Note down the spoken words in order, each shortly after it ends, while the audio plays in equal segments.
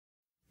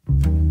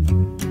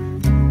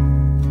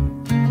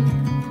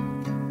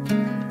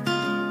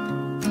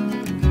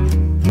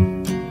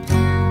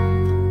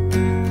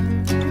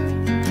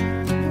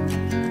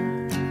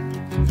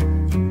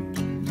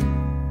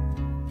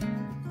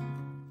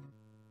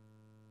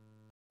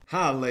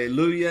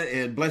Hallelujah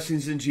and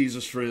blessings in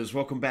Jesus, friends.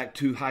 Welcome back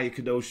to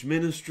Hayakadosh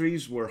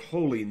Ministries, where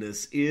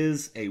holiness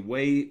is a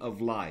way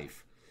of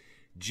life.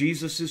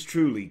 Jesus is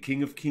truly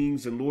King of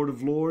Kings and Lord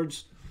of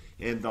Lords,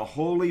 and the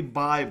Holy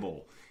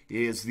Bible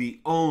is the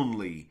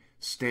only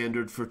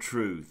standard for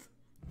truth.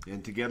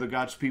 And together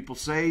God's people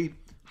say,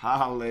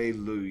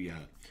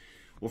 Hallelujah.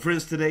 Well,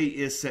 friends, today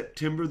is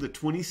September the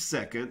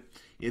 22nd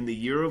in the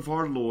year of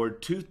our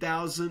Lord,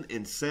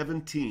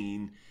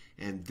 2017,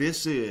 and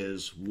this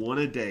is one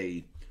a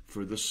day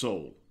for the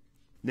soul.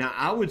 Now,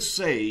 I would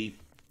say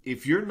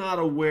if you're not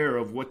aware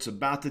of what's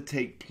about to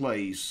take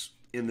place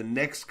in the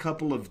next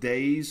couple of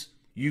days,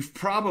 you've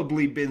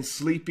probably been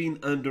sleeping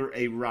under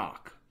a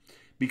rock.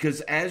 Because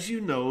as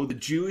you know, the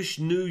Jewish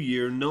New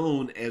Year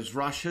known as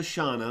Rosh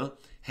Hashanah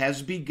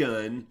has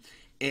begun,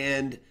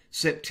 and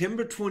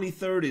September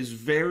 23rd is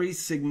very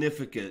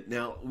significant.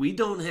 Now, we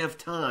don't have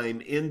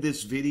time in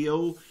this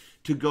video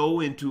to go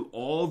into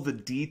all the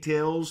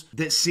details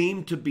that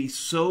seem to be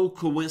so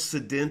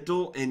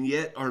coincidental and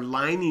yet are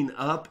lining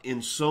up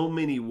in so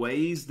many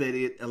ways that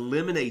it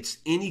eliminates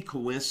any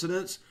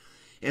coincidence.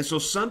 And so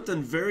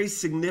something very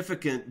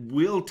significant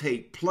will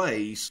take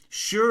place,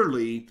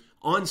 surely,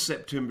 on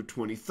September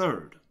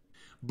 23rd.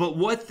 But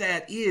what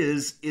that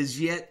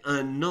is yet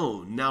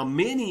unknown. Now,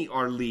 many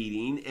are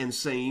leading and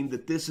saying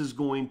that this is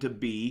going to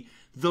be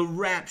the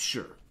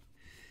rapture.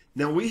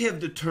 Now, we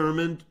have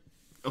determined,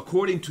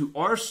 according to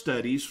our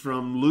studies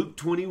from Luke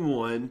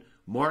 21,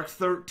 Mark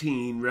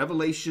 13,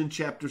 Revelation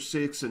chapter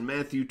 6, and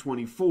Matthew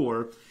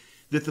 24,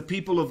 that the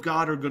people of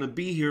God are going to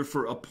be here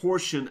for a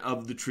portion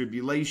of the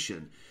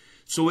tribulation.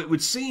 So it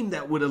would seem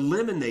that would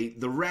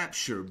eliminate the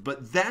rapture.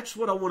 But that's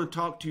what I want to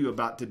talk to you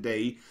about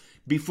today.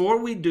 Before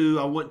we do,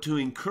 I want to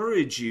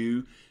encourage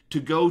you to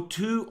go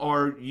to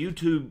our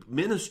YouTube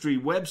ministry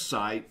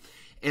website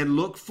and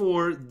look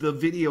for the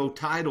video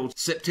titled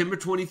September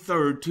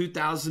 23rd,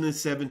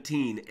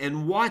 2017,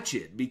 and watch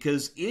it,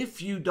 because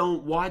if you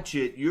don't watch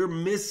it, you're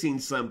missing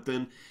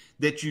something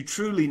that you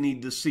truly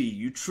need to see.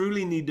 You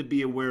truly need to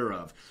be aware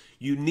of.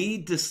 You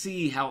need to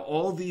see how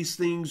all these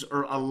things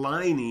are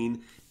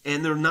aligning,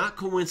 and they're not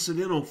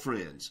coincidental,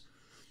 friends.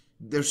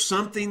 There's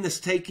something that's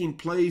taking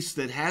place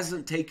that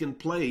hasn't taken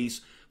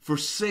place for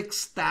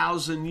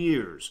 6,000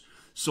 years.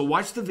 So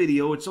watch the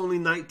video. It's only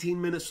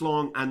 19 minutes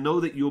long. I know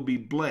that you'll be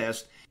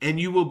blessed and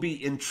you will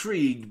be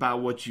intrigued by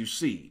what you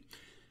see.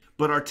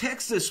 But our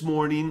text this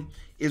morning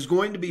is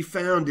going to be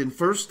found in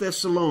 1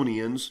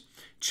 Thessalonians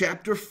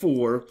chapter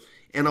 4,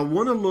 and I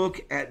want to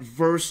look at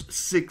verse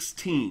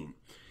 16.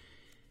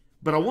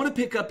 But I want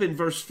to pick up in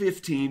verse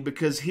 15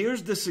 because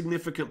here's the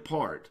significant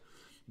part.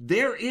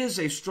 There is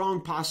a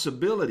strong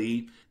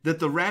possibility that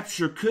the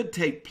rapture could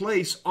take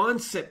place on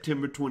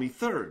September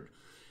 23rd.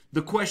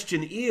 The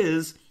question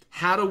is,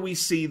 how do we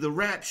see the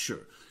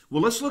rapture?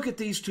 Well, let's look at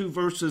these two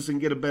verses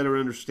and get a better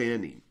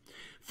understanding.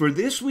 For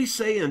this we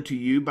say unto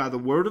you by the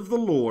word of the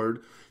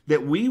Lord,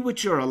 that we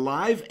which are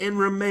alive and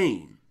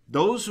remain,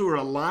 those who are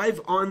alive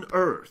on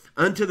earth,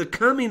 unto the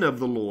coming of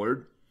the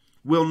Lord,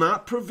 will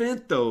not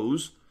prevent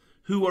those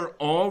who are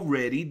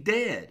already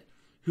dead,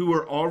 who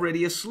are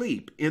already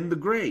asleep in the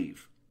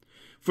grave.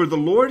 For the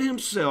Lord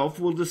himself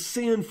will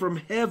descend from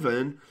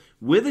heaven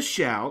with a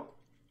shout,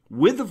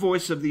 with the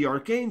voice of the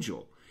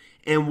archangel,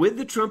 and with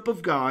the trump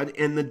of God,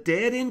 and the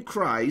dead in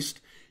Christ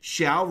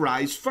shall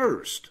rise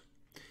first.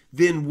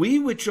 Then we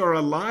which are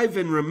alive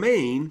and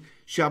remain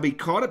shall be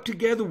caught up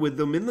together with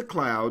them in the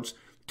clouds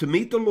to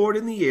meet the Lord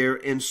in the air,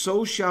 and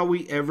so shall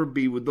we ever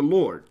be with the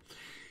Lord.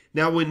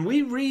 Now, when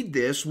we read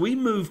this, we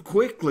move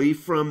quickly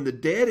from the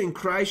dead in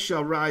Christ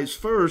shall rise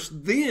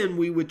first, then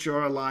we which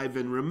are alive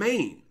and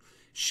remain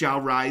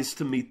shall rise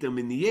to meet them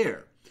in the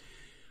air.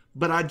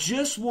 But I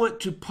just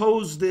want to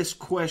pose this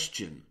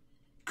question.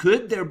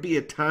 Could there be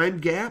a time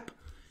gap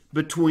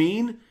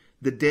between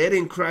the dead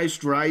in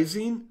Christ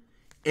rising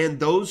and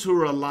those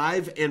who are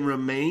alive and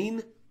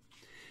remain?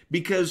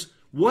 Because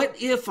what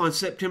if on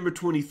September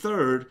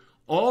 23rd,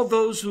 all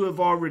those who have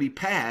already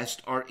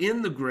passed are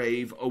in the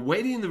grave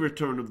awaiting the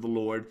return of the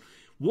Lord?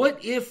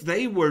 What if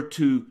they were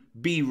to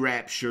be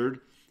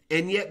raptured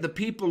and yet the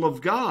people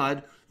of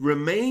God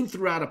remain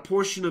throughout a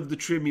portion of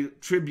the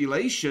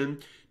tribulation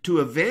to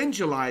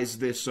evangelize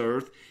this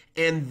earth,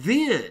 and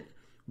then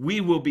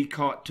we will be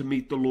caught to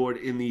meet the Lord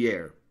in the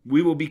air?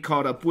 We will be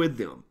caught up with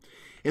them.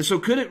 And so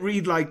could it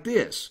read like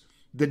this?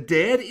 The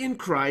dead in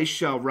Christ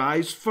shall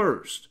rise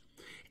first,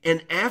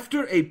 and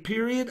after a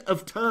period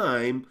of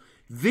time,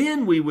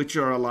 then we which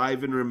are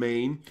alive and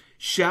remain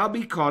shall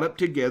be caught up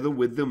together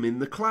with them in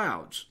the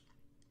clouds.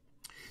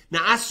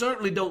 Now, I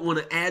certainly don't want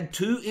to add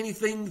to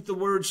anything that the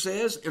Word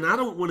says, and I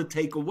don't want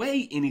to take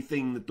away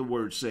anything that the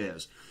Word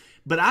says.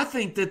 But I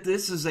think that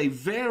this is a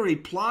very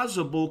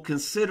plausible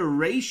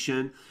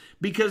consideration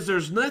because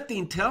there's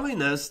nothing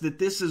telling us that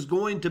this is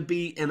going to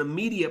be an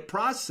immediate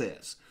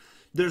process.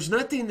 There's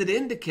nothing that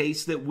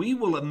indicates that we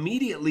will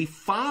immediately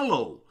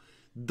follow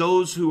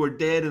those who are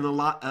dead in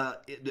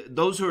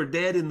those who are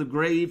dead in the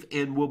grave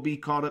and will be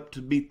caught up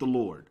to meet the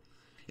Lord.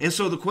 And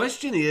so the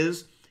question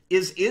is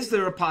is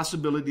there a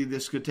possibility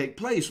this could take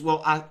place?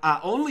 Well, I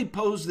only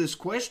pose this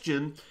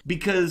question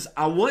because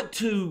I want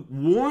to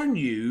warn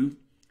you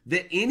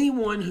that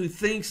anyone who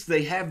thinks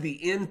they have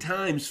the end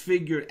times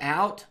figured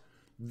out,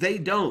 they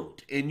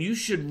don't, and you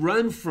should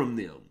run from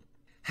them.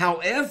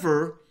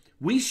 However,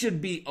 we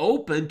should be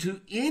open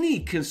to any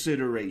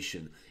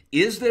consideration.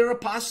 Is there a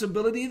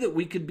possibility that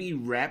we could be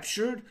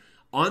raptured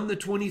on the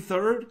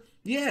 23rd?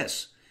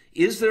 Yes.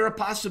 Is there a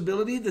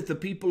possibility that the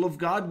people of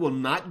God will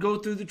not go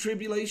through the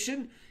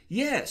tribulation?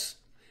 Yes.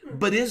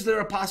 But is there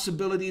a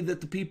possibility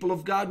that the people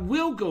of God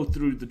will go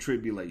through the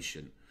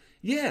tribulation?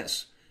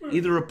 Yes.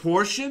 Either a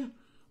portion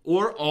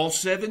or all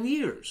 7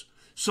 years.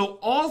 So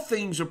all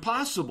things are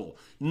possible.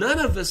 None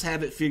of us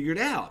have it figured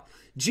out.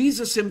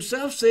 Jesus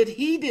himself said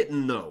he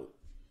didn't know.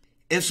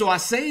 And so I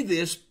say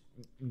this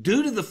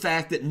due to the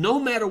fact that no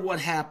matter what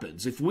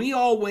happens, if we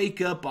all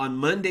wake up on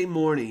Monday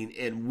morning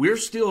and we're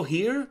still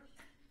here,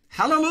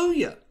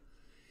 hallelujah.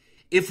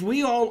 If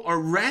we all are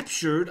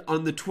raptured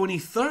on the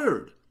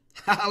 23rd,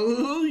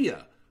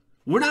 hallelujah.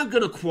 We're not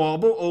going to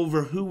quabble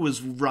over who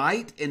was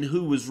right and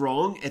who was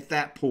wrong at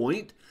that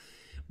point.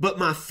 But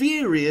my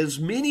fear is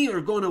many are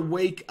going to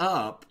wake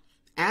up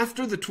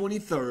after the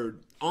 23rd,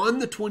 on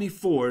the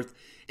 24th,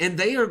 and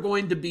they are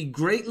going to be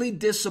greatly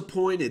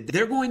disappointed.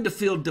 They're going to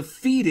feel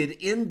defeated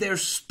in their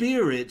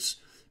spirits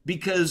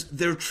because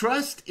their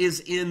trust is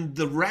in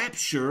the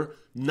rapture,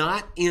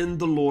 not in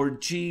the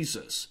Lord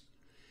Jesus.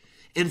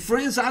 And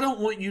friends, I don't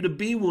want you to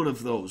be one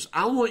of those.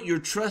 I want your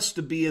trust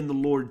to be in the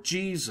Lord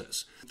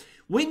Jesus.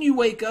 When you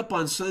wake up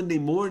on Sunday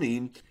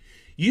morning,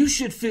 you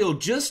should feel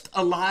just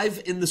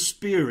alive in the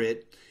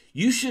Spirit.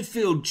 You should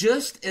feel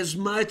just as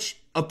much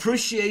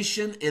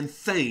appreciation and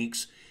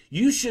thanks.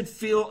 You should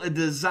feel a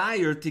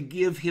desire to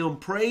give him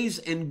praise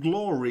and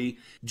glory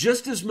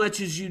just as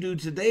much as you do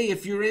today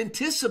if you're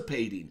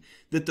anticipating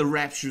that the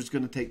rapture is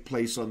going to take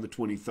place on the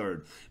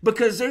 23rd.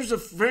 Because there's a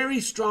very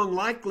strong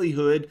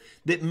likelihood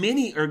that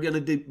many are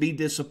going to be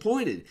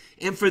disappointed.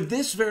 And for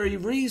this very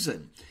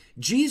reason,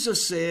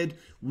 Jesus said,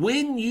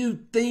 when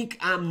you think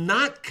I'm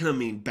not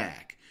coming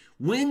back,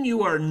 when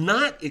you are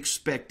not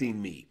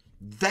expecting me,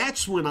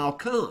 that's when I'll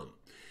come.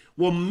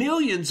 Well,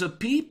 millions of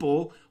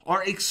people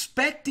are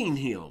expecting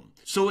him.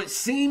 So it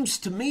seems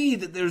to me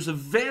that there's a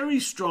very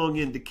strong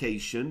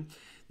indication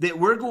that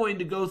we're going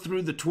to go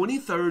through the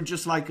 23rd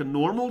just like a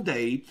normal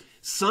day.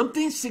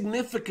 Something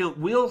significant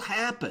will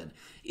happen.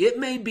 It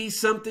may be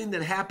something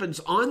that happens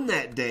on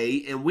that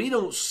day and we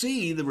don't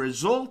see the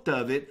result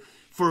of it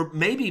for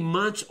maybe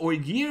months or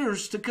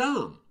years to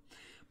come.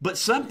 But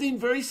something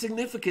very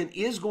significant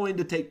is going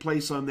to take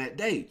place on that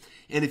day.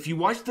 And if you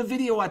watch the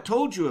video I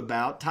told you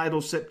about,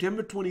 titled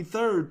September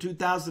 23rd,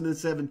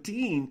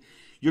 2017,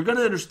 you're going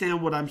to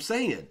understand what I'm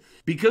saying.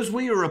 Because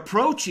we are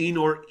approaching,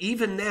 or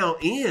even now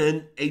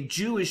in, a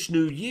Jewish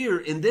New Year,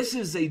 and this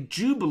is a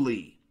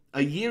Jubilee,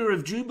 a year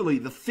of Jubilee,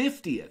 the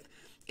 50th.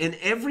 And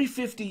every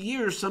 50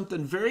 years,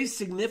 something very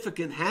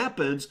significant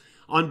happens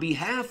on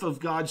behalf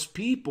of God's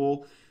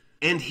people,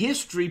 and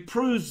history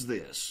proves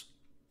this.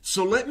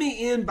 So let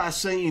me end by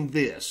saying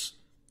this.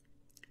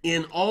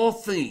 In all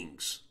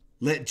things,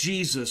 let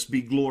Jesus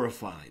be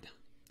glorified.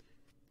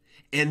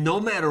 And no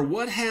matter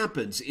what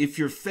happens, if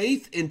your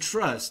faith and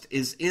trust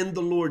is in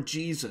the Lord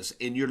Jesus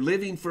and you're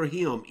living for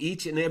him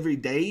each and every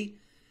day,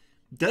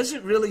 does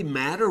it really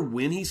matter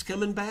when he's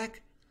coming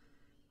back?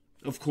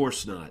 Of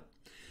course not.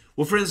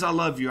 Well, friends, I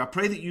love you. I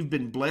pray that you've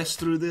been blessed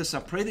through this. I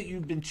pray that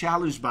you've been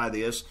challenged by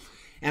this.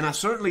 And I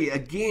certainly,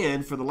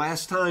 again, for the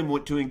last time,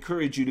 want to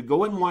encourage you to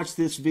go and watch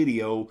this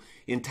video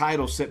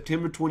entitled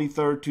September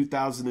 23rd,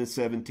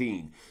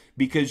 2017,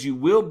 because you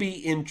will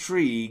be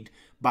intrigued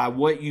by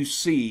what you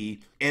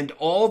see, and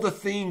all the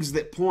things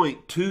that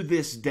point to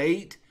this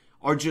date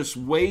are just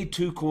way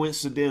too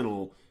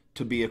coincidental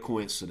to be a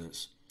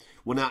coincidence.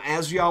 Well, now,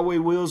 as Yahweh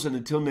wills, and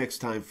until next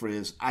time,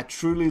 friends, I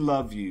truly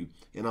love you,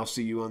 and I'll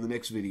see you on the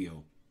next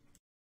video.